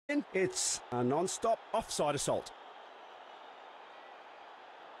It's a non-stop offside assault.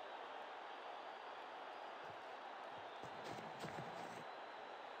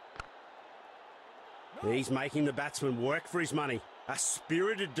 He's making the batsman work for his money. A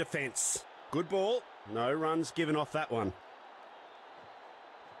spirited defence. Good ball. No runs given off that one.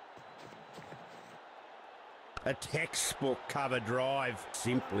 A textbook cover drive.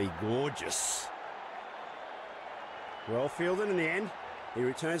 Simply gorgeous. Well fielded in the end. He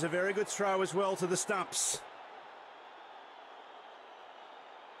returns a very good throw as well to the stumps.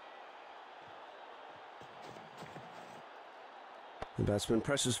 The batsman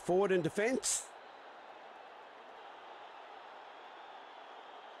presses forward in defence.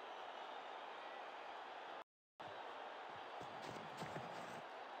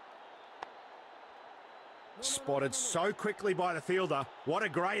 Spotted so quickly by the fielder. What a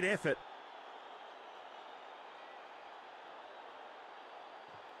great effort.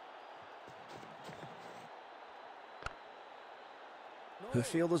 The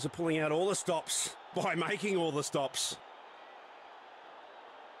fielders are pulling out all the stops by making all the stops.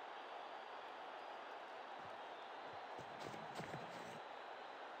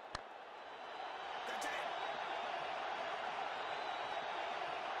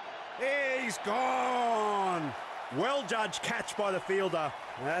 He's gone! Well judged catch by the fielder.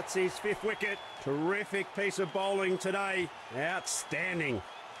 That's his 5th wicket. Terrific piece of bowling today. Outstanding.